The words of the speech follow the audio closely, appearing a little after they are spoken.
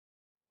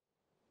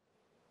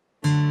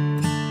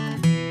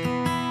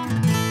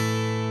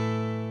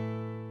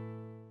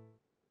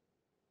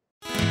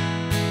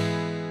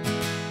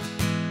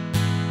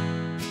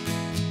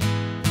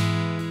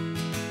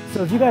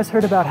So have you guys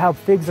heard about how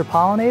figs are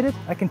pollinated?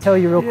 I can tell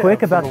you real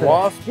quick about the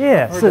wasps.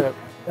 Yeah, so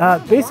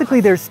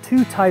basically there's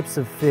two types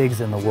of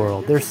figs in the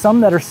world. There's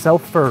some that are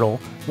self-fertile.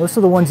 Most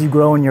of the ones you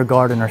grow in your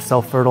garden are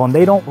self-fertile, and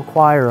they don't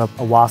require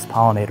a wasp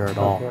pollinator at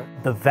all. Okay.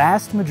 The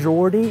vast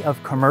majority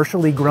of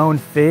commercially grown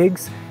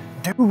figs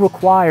do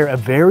require a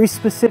very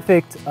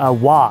specific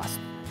wasp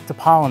to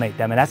pollinate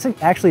them, and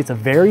it's a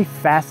very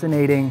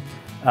fascinating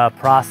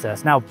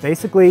process. Now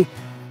basically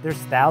there's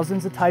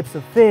thousands of types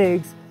of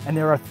figs, and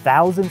there are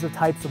thousands of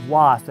types of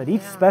wasps that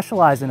each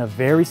specialize in a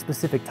very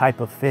specific type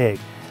of fig.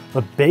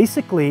 But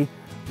basically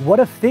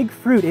what a fig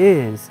fruit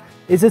is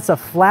it's a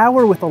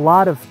flower with a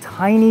lot of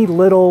tiny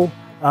little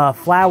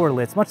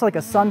flowerlets, much like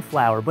a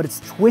sunflower, but it's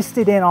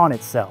twisted in on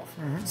itself.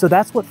 So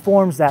that's what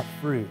forms that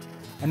fruit.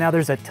 And now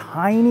there's a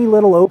tiny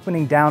little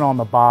opening down on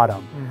the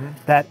bottom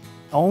that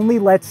only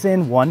lets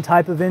in one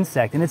type of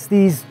insect, and it's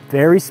these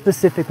very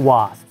specific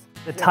wasps.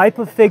 The type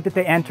of fig that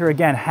they enter,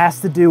 again,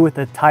 has to do with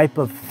the type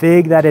of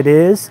fig that it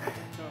is.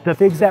 The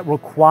figs that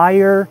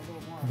require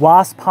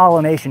wasp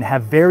pollination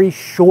have very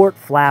short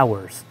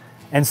flowers.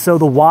 And so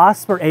the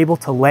wasps are able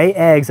to lay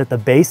eggs at the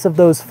base of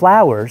those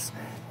flowers.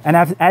 And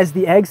as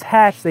the eggs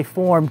hatch, they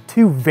form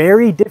two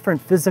very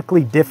different,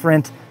 physically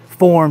different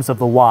forms of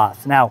the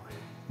wasps. Now,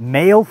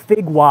 male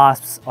fig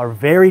wasps are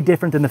very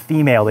different than the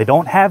female. They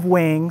don't have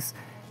wings.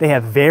 They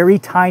have very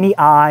tiny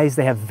eyes.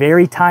 They have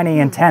very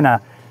tiny antennae.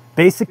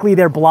 Basically,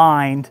 they're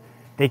blind.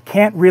 They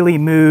can't really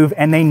move,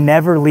 and they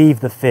never leave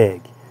the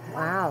fig.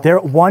 Wow. Their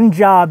one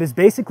job is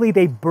basically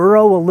they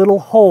burrow a little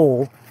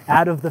hole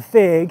out of the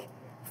fig,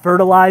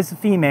 fertilize the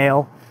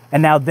female,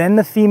 and now then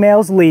the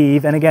females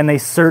leave, and again, they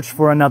search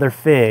for another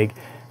fig.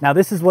 Now,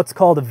 this is what's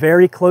called a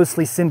very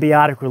closely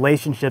symbiotic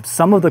relationship,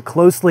 some of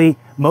the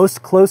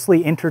most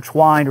closely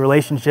intertwined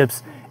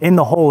relationships in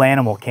the whole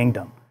animal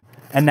kingdom.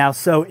 And now,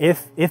 so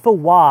if a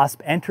wasp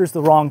enters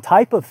the wrong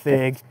type of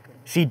fig,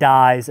 she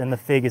dies and the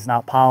fig is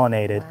not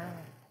pollinated. Wow.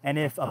 And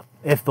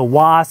if the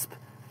wasp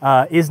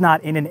is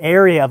not in an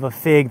area of a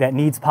fig that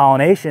needs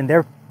pollination,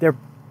 their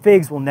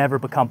figs will never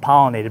become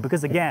pollinated,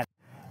 because again,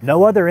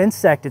 no other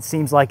insect, it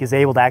seems like, is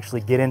able to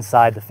actually get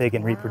inside the fig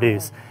and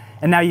reproduce.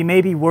 And now you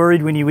may be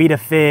worried when you eat a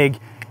fig,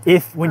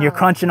 when you're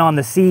crunching on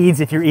the seeds,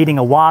 if you're eating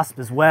a wasp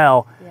as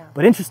well. Yeah.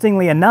 But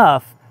interestingly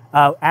enough,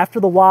 after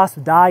the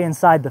wasps die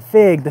inside the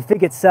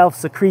fig itself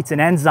secretes an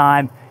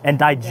enzyme and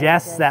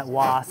digests that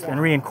wasp and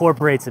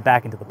reincorporates it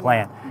back into the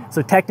plant.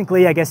 So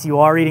technically, I guess you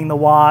are eating the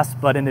wasp,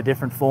 but in a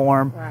different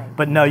form. Right.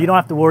 But no, you don't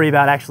have to worry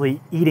about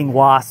actually eating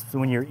wasps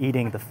when you're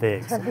eating the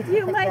figs.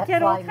 You might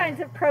get all kinds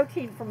of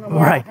protein from the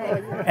wasp.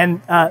 Right.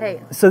 And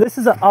so this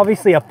is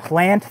obviously a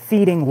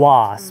plant-feeding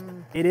wasp.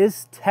 It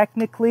is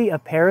technically a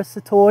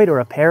parasitoid or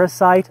a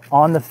parasite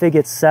on the fig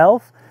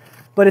itself,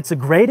 but it's a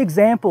great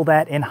example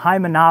that in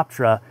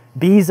Hymenoptera,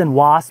 bees and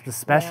wasps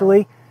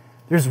especially,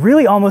 there's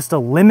really almost a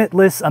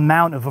limitless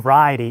amount of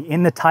variety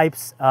in the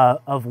types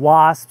of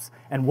wasps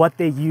and what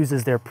they use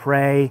as their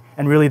prey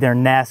and really their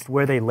nest,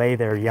 where they lay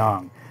their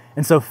young.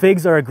 And so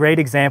figs are a great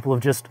example of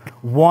just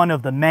one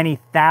of the many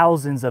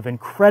thousands of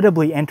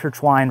incredibly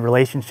intertwined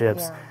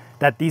relationships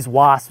that these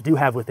wasps do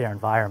have with their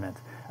environment.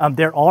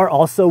 There are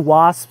also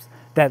wasps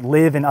that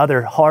live in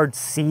other hard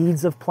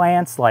seeds of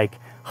plants, like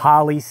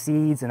holly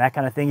seeds and that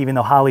kind of thing, even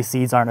though holly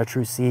seeds aren't a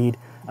true seed.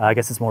 I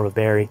guess it's more of a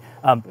berry.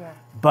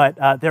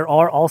 But there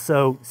are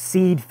also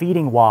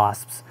seed-feeding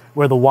wasps,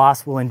 where the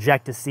wasp will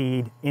inject a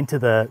seed into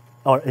their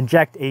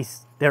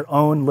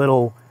own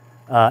little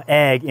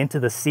egg into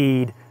the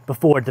seed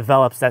before it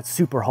develops that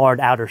super hard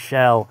outer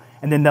shell,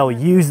 and then they'll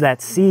use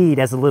that seed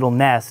as a little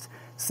nest,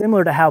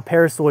 similar to how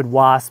parasitoid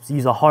wasps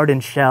use a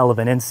hardened shell of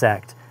an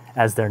insect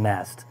as their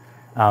nest.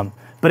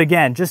 But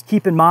again, just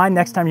keep in mind,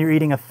 next time you're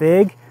eating a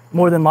fig,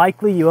 more than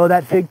likely you owe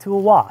that fig to a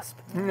wasp.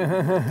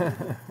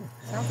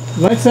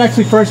 Let's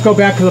actually first go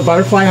back to the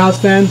butterfly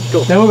house then.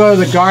 Cool. Then we'll go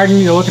to the garden,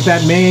 you'll look at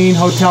that main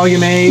hotel you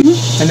made,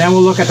 and then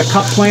we'll look at the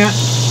cup plant.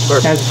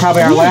 That's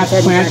probably our last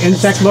plant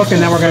insect look,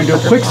 and then we're going to do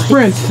a quick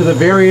sprint to the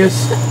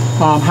various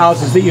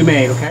houses that you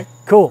made, okay?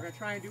 Cool. We're going to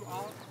try and do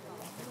all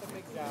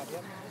of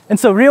them. And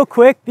so real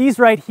quick, these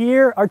right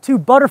here are two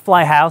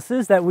butterfly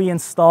houses that we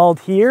installed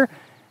here.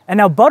 And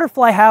now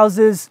butterfly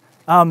houses,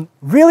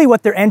 really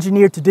what they're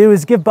engineered to do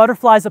is give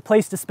butterflies a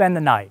place to spend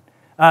the night.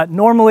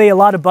 Normally, a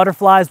lot of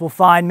butterflies will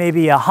find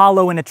maybe a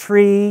hollow in a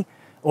tree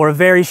or a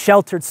very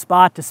sheltered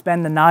spot to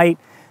spend the night.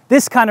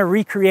 This kind of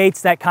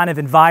recreates that kind of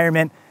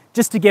environment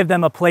just to give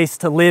them a place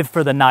to live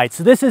for the night.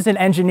 So this isn't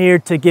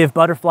engineered to give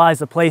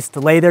butterflies a place to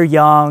lay their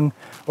young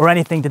or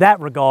anything to that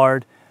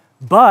regard.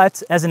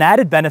 But as an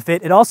added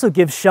benefit, it also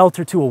gives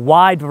shelter to a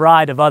wide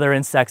variety of other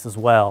insects as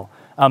well.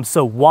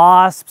 So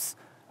wasps,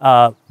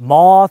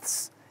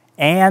 moths,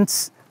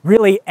 ants,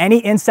 really any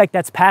insect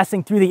that's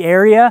passing through the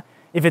area.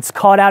 If it's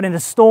caught out in a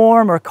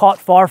storm or caught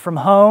far from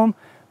home,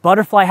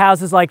 butterfly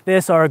houses like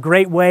this are a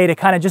great way to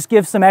kind of just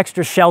give some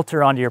extra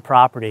shelter onto your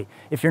property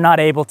if you're not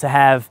able to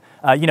have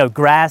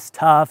grass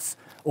tufts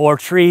or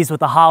trees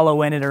with a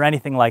hollow in it or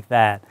anything like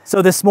that.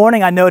 So this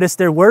morning I noticed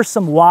there were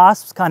some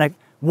wasps kind of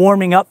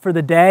warming up for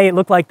the day. It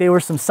looked like they were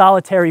some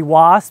solitary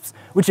wasps,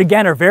 which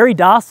again are very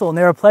docile and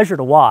they're a pleasure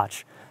to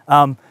watch.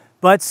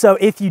 But so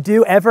if you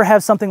do ever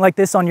have something like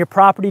this on your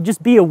property,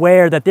 just be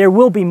aware that there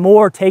will be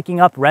more taking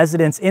up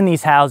residence in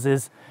these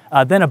houses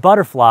than a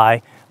butterfly.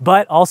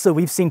 But also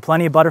we've seen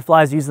plenty of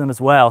butterflies use them as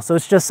well. So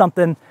it's just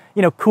something,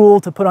 you know, cool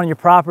to put on your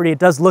property. It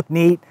does look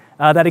neat.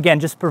 That again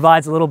just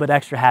provides a little bit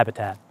extra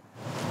habitat.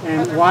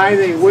 And why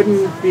they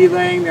wouldn't be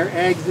laying their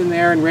eggs in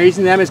there and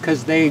raising them is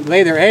because they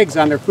lay their eggs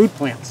on their food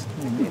plants.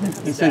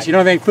 And since you don't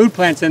have any food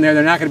plants in there,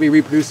 they're not going to be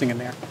reproducing in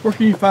there. Where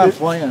can you find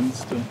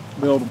plans to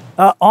build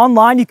them?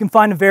 Online, you can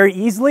find them very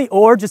easily,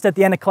 or just at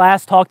the end of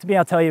class, talk to me.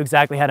 I'll tell you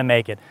exactly how to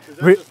make it. Is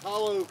that just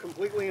hollow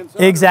completely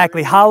inside?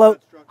 Exactly,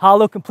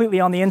 hollow completely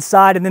on the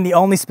inside, and then the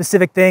only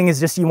specific thing is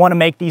just you want to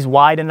make these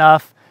wide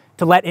enough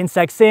to let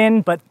insects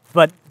in, but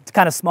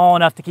kind of small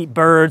enough to keep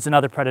birds and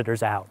other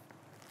predators out.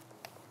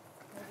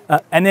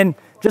 And then,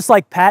 just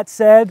like Pat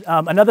said,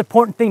 another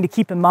important thing to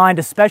keep in mind,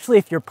 especially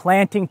if you're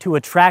planting to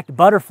attract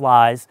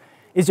butterflies,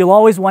 is you'll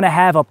always want to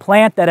have a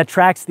plant that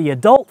attracts the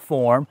adult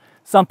form,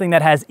 something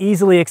that has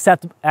easily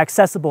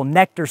accessible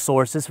nectar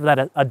sources for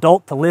that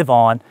adult to live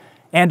on,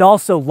 and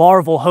also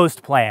larval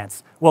host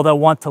plants. Well, they'll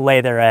want to lay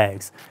their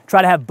eggs.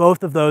 Try to have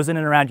both of those in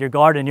and around your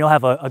garden. You'll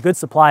have a good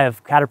supply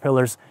of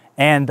caterpillars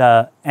and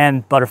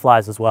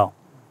butterflies as well.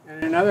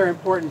 And another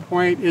important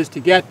point is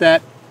to get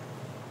that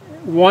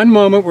one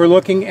moment we're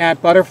looking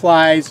at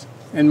butterflies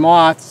and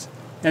moths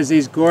as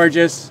these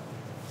gorgeous,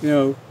 you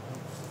know,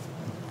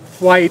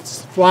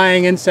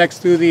 flying insects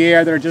through the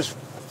air that are just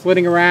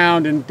flitting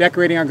around and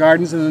decorating our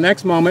gardens. And the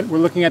next moment we're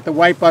looking at the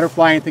white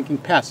butterfly and thinking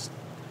pests.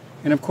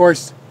 And of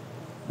course,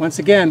 once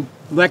again,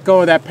 let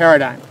go of that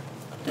paradigm.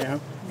 You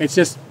know, it's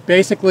just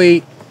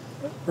basically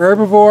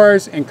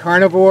herbivores and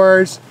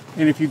carnivores,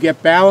 and if you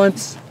get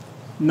balance,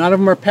 none of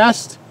them are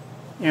pests,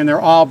 and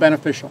they're all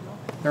beneficial.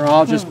 They're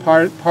all just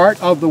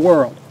part of the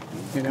world,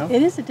 you know?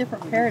 It is a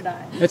different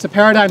paradigm. It's a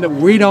paradigm that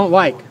we don't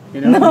like,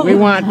 you know? No. We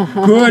want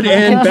good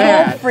and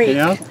bad, you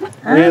know?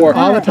 And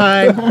all the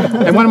time.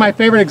 And one of my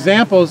favorite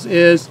examples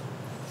is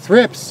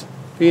thrips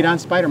feed on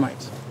spider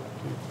mites.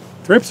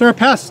 Thrips are a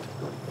pest.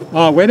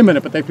 Oh, wait a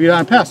minute, but they feed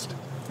on pests.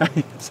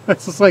 So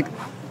it's just like,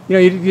 you know,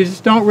 you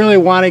just don't really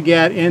want to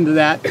get into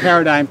that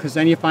paradigm, because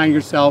then you find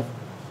yourself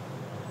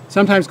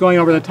sometimes going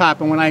over the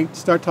top. And when I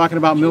start talking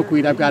about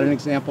milkweed, I've got an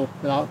example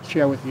that I'll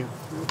share with you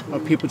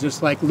of people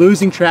just like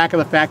losing track of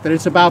the fact that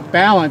it's about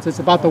balance. It's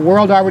about the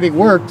world already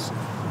works.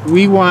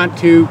 We want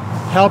to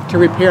help to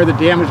repair the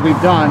damage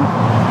we've done,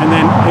 and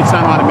then it's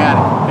on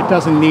automatic. It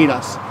doesn't need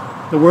us.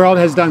 The world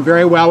has done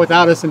very well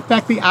without us. In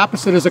fact, the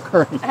opposite is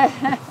occurring.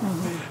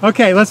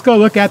 Okay, let's go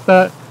look at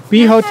the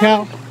bee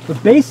hotel.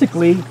 But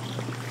basically,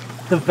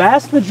 the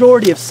vast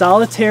majority of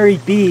solitary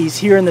bees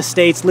here in the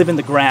States live in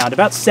the ground.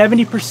 About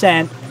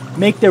 70%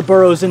 make their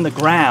burrows in the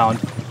ground.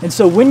 And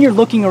so when you're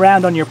looking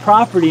around on your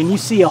property and you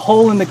see a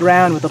hole in the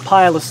ground with a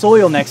pile of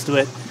soil next to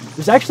it,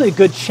 there's actually a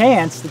good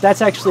chance that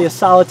that's actually a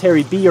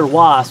solitary bee or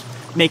wasp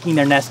making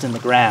their nest in the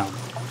ground.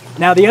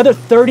 Now, the other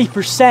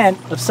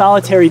 30% of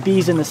solitary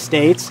bees in the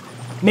States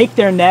make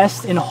their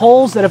nest in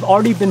holes that have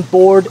already been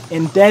bored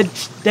in dead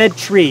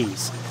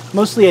trees.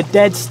 Mostly a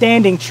dead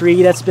standing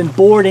tree that's been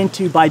bored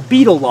into by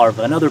beetle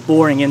larvae and other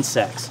boring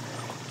insects.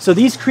 So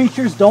these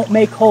creatures don't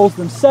make holes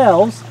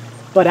themselves,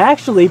 but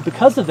actually,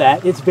 because of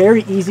that, it's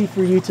very easy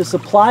for you to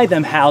supply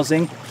them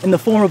housing in the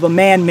form of a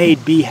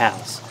man-made bee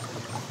house.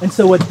 And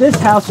so what this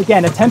house,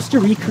 again, attempts to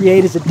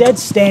recreate is a dead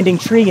standing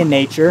tree in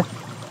nature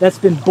that's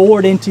been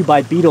bored into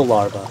by beetle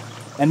larvae.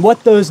 And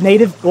what those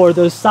native, or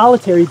those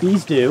solitary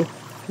bees do,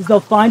 is they'll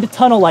find a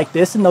tunnel like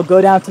this and they'll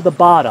go down to the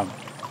bottom.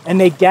 And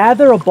they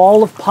gather a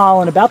ball of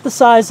pollen about the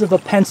size of a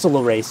pencil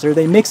eraser.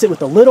 They mix it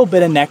with a little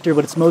bit of nectar,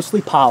 but it's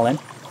mostly pollen.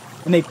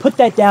 And they put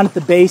that down at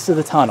the base of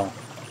the tunnel.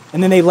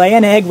 And then they lay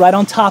an egg right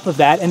on top of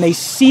that, and they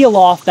seal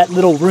off that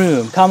little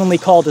room, commonly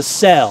called a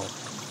cell.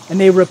 And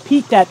they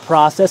repeat that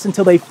process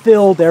until they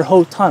fill their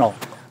whole tunnel.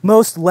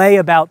 Most lay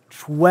about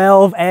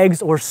 12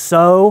 eggs or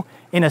so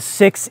in a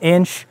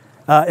 6-inch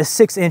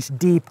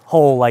deep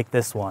hole like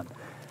this one.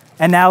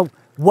 And now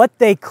what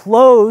they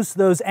close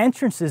those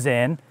entrances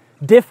in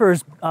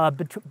differs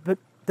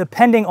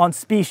depending on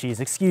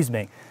species,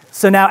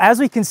 So now, as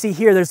we can see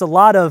here, there's a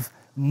lot of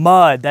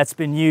mud that's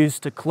been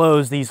used to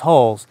close these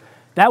holes.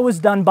 That was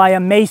done by a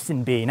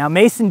mason bee. Now,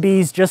 mason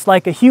bees, just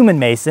like a human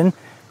mason,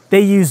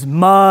 they use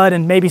mud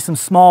and maybe some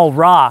small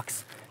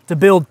rocks to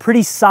build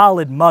pretty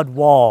solid mud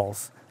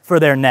walls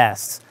for their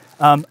nests.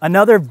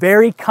 Another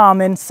very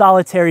common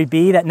solitary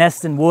bee that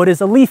nests in wood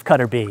is a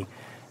leafcutter bee.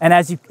 And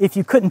if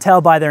you couldn't tell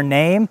by their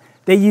name,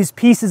 they use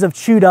pieces of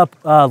chewed up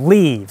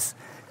leaves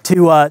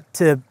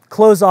to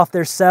close off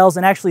their cells.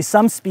 And actually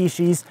some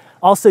species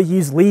also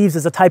use leaves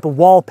as a type of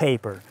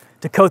wallpaper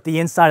to coat the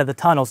inside of the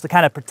tunnels to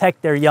kind of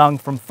protect their young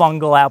from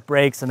fungal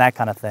outbreaks and that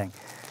kind of thing.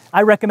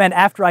 I recommend,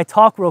 after I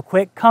talk real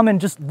quick, come and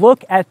just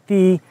look at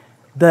the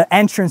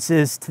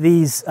entrances to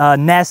these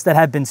nests that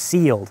have been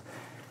sealed.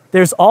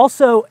 There's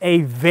also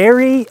a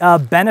very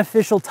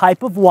beneficial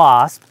type of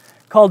wasp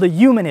called a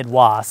humanid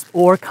wasp,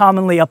 or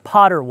commonly a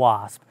potter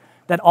wasp,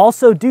 that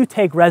also do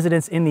take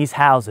residence in these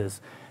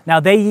houses. Now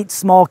they eat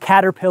small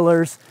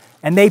caterpillars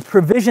and they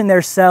provision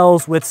their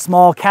cells with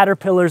small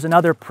caterpillars and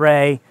other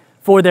prey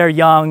for their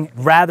young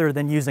rather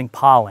than using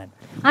pollen.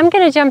 I'm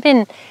going to jump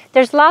in.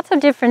 There's lots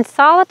of different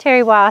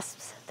solitary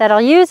wasps that'll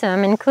use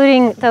them,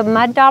 including the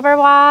mud dauber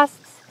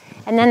wasps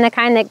and then the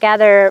kind that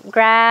gather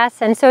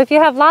grass. And so if you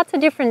have lots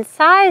of different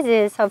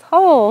sizes of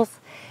holes,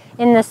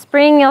 in the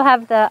spring you'll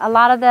have a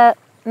lot of the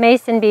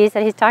mason bees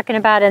that he's talking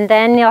about, and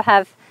then you'll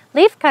have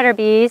leafcutter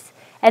bees.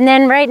 And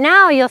then right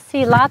now you'll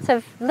see lots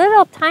of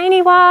little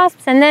tiny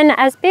wasps, and then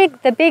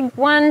the big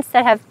ones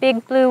that have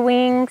big blue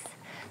wings,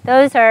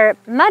 those are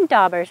mud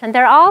daubers, and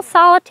they're all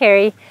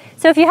solitary.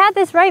 So if you had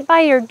this right by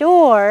your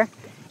door,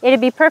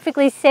 it'd be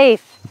perfectly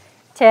safe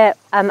to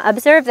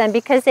observe them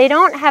because they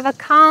don't have a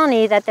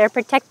colony that they're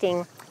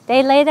protecting.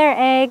 They lay their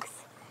eggs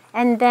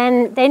and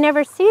then they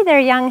never see their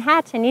young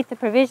hatch and eat the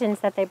provisions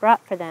that they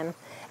brought for them.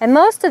 And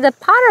most of the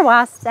potter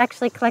wasps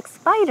actually collect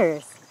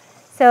spiders.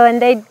 So,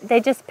 and they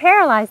just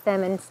paralyze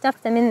them and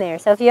stuff them in there.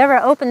 So if you ever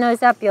open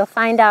those up, you'll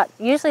find out,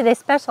 usually they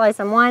specialize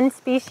in one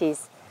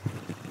species.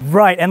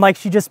 Right, and like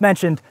she just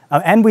mentioned,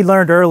 and we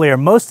learned earlier,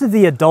 most of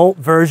the adult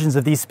versions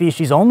of these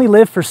species only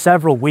live for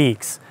several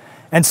weeks.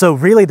 And so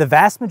really the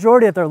vast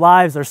majority of their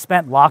lives are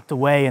spent locked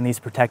away in these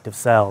protective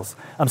cells.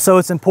 So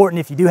it's important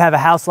if you do have a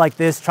house like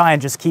this, try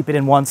and just keep it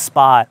in one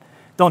spot.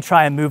 Don't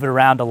try and move it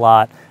around a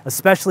lot,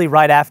 especially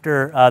right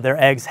after their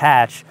eggs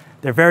hatch.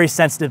 They're very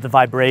sensitive to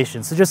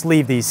vibration, so just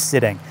leave these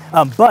sitting.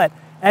 But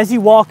as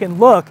you walk and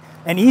look,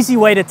 an easy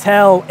way to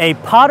tell a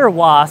potter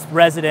wasp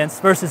residence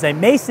versus a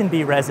mason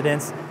bee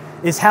residence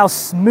is how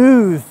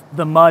smooth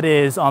the mud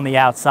is on the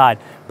outside.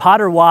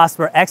 Potter wasps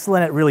are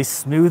excellent at really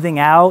smoothing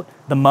out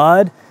the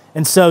mud,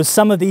 and so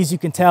some of these you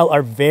can tell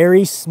are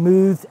very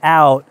smoothed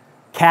out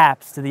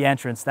caps to the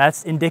entrance.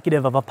 That's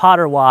indicative of a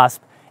potter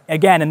wasp.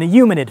 Again, in the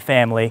humanid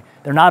family,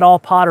 they're not all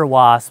potter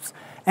wasps.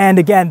 And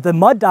again, the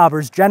mud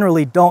daubers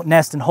generally don't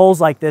nest in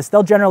holes like this.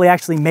 They'll generally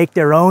actually make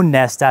their own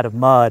nest out of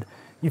mud.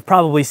 You've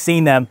probably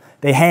seen them.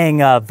 They hang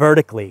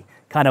vertically,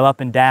 kind of up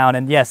and down.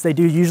 And yes, they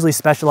do usually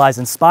specialize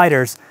in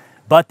spiders,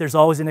 but there's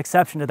always an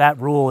exception to that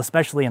rule,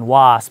 especially in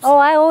wasps. Oh,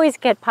 I always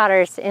get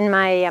potters in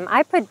my,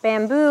 I put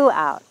bamboo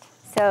out.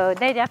 So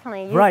they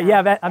definitely use Right,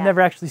 them. yeah, I've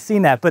never actually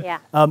seen that. But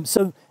yeah.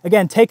 So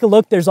again, take a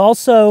look. There's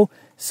also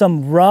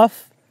some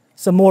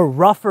more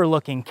rougher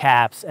looking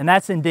caps, and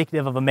that's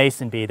indicative of a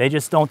mason bee. They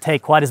just don't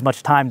take quite as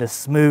much time to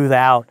smooth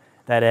out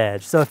that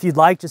edge. So if you'd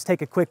like, just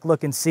take a quick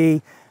look and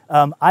see.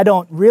 I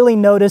don't really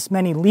notice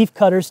many leaf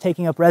cutters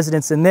taking up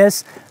residence in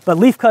this, but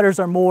leaf cutters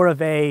are more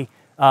of a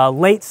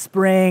late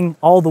spring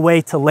all the way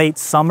to late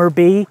summer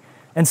bee.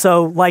 And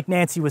so like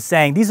Nancy was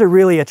saying, these are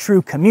really a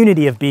true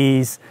community of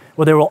bees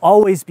where there will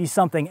always be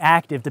something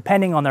active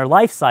depending on their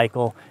life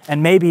cycle,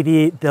 and maybe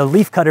the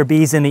leafcutter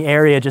bees in the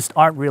area just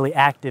aren't really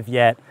active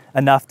yet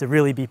enough to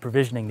really be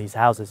provisioning these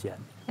houses yet.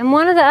 And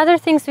one of the other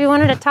things we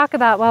wanted to talk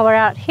about while we're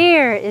out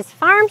here is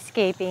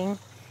farmscaping.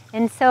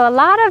 And so a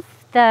lot of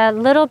the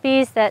little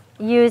bees that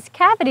use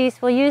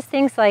cavities will use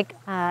things like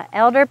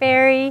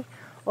elderberry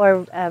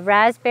or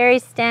raspberry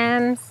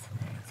stems.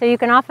 So you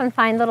can often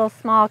find little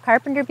small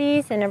carpenter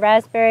bees in a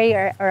raspberry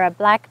or a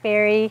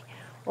blackberry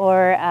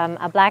or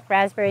a black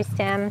raspberry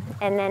stem.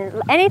 And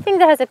then anything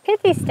that has a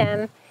pithy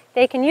stem,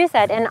 they can use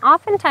that. And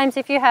oftentimes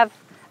if you have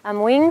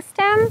wing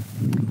stem,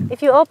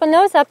 if you open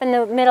those up in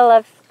the middle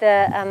of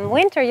the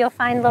winter, you'll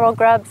find little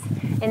grubs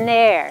in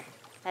there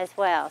as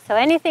well. So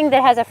anything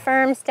that has a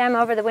firm stem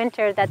over the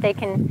winter that they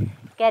can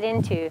get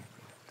into,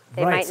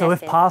 they might nest in. So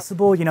if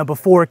possible, you know,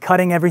 before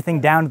cutting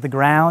everything down to the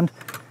ground,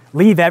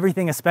 leave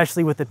everything,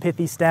 especially with the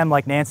pithy stem,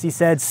 like Nancy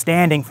said,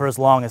 standing for as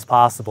long as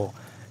possible,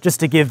 just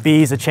to give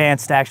bees a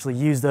chance to actually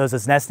use those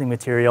as nesting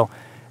material.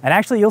 And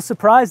actually, you'll be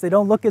surprised, they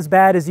don't look as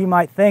bad as you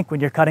might think when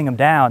you're cutting them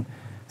down.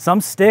 Some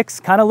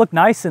sticks kind of look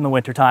nice in the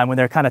wintertime when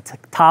they're kind of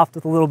topped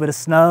with a little bit of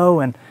snow.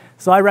 And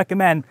so I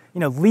recommend, you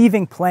know,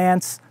 leaving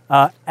plants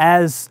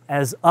as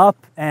up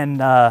and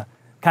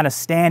kind of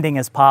standing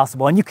as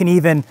possible. And you can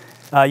even,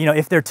 you know,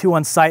 if they're too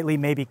unsightly,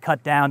 maybe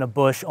cut down a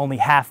bush only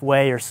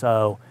halfway or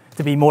so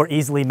to be more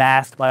easily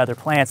masked by other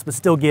plants, but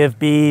still give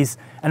bees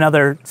and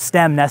other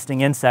stem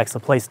nesting insects a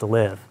place to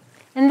live.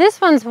 And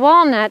this one's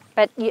walnut,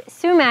 but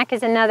sumac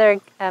is another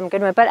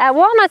good one. But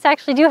walnuts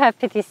actually do have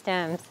pithy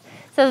stems.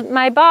 So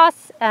my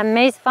boss,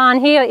 Mace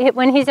Vaughn,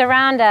 when he's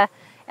around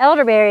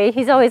elderberry,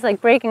 he's always like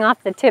breaking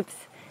off the tips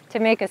to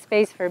make a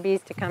space for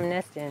bees to come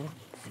nest in.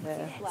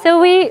 So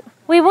we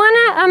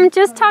want to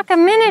just talk a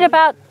minute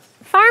about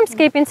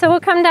farmscaping. So we'll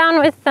come down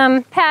with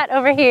Pat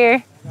over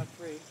here.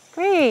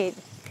 Great.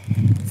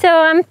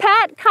 So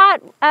Pat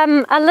caught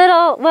a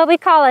little, what we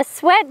call a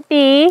sweat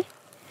bee.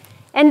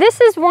 And this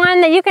is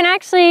one that you can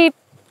actually,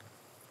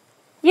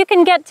 you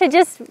can get to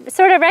just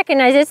sort of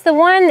recognize. It's the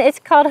one, it's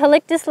called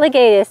Halictus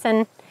ligatus,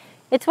 and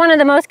it's one of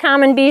the most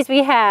common bees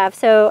we have.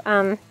 So,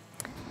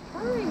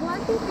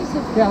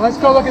 yeah, let's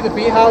go look at the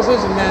bee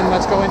houses and then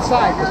let's go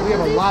inside because we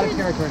have a lot of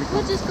territory to cover.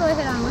 We'll just go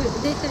ahead on.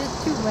 They said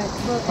it's too wet.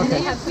 Well, okay.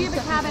 We have a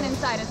cabin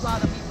inside as well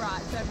that we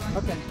brought, so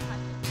everyone can